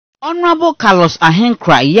Honorable Carlos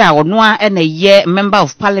Ahenkorah ya onwa ene ye member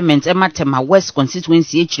of parliament Tema West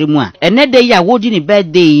constituency echiremu ene de ya wodi ni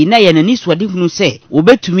birthday na ye nani swade hunu se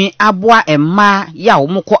obetumi aboa emma ya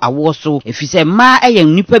omukọ awo so efise emma eye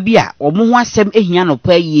nipa bi a omo ho asem ehia no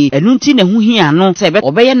pa yie enu nti na hu hia no se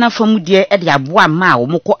obeye na famudie e de aboa ma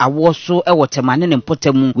omukọ awo so e Tema ne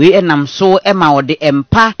mpotamu we enam so ema ode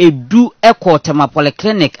empa edu ekọ Tema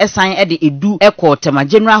polyclinic esan e de edu ekọ Tema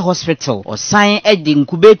General Hospital osan e de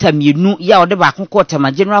incubator mienu ya ode ba ko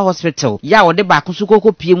Tema General Hospital ya ode ba ko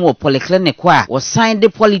sukoko pie mu polyclinic a osan de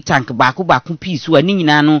polytank ba ko piece wa ni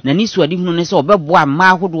nyina no na ni suade hunu ne se obeboa ma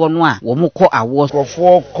ahodo no a wo mukọ awo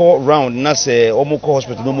for call round na se omukọ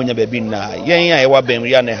hospital no munya baby na yen ya e wa bem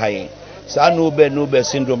ya ne hayin sa no be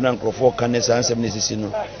syndrome na nkrofo kan ne san 76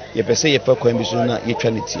 no ye pese ye pa kwan bi so na ye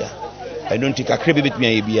twa ne tia I don't think akre be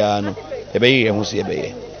betumi ye bia no ye be ye ho se ye be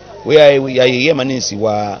ye we ye manensi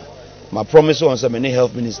wa my promise on some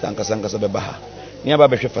health minister ankasa be ba ha ni aba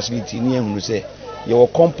be hwe facility ni ehunu se ye wo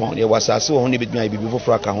compound ye wasase wo ne betumi bibi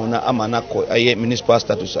foforo aka ho na ama na aye municipal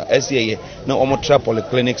status SCA na omotra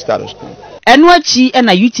polyclinic status enu achi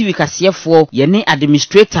na UTV kasefo ye ne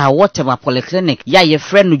administrator Tema polyclinic ya ye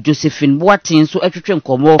friend Josephine Boatin so atwetwe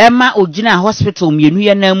nkomo ema ogina hospital mienu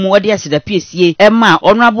ye na mu ode asida piesie ema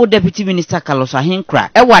honorable deputy minister Carlos Ahenkorah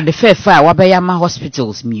e wa de fefa wa be ya ma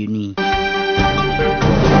hospitals mienu